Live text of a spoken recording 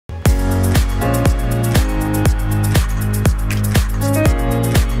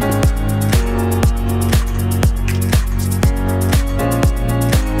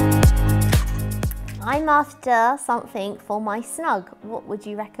after something for my Snug, what would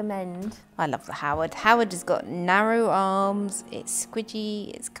you recommend? I love the Howard. Howard has got narrow arms, it's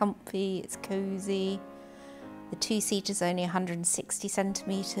squidgy, it's comfy, it's cosy. The two-seater's only 160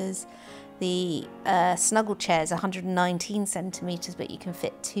 centimetres. The snuggle chair's 119 centimetres, but you can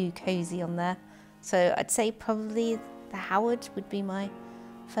fit 2 cosy on there. So I'd say probably the Howard would be my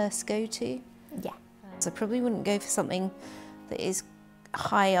first go-to. Yeah. So I probably wouldn't go for something that is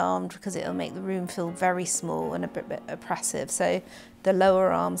high-armed because it'll make the room feel very small and a bit oppressive. So the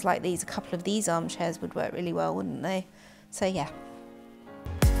lower arms like these, a couple of these armchairs would work really well, wouldn't they? So yeah.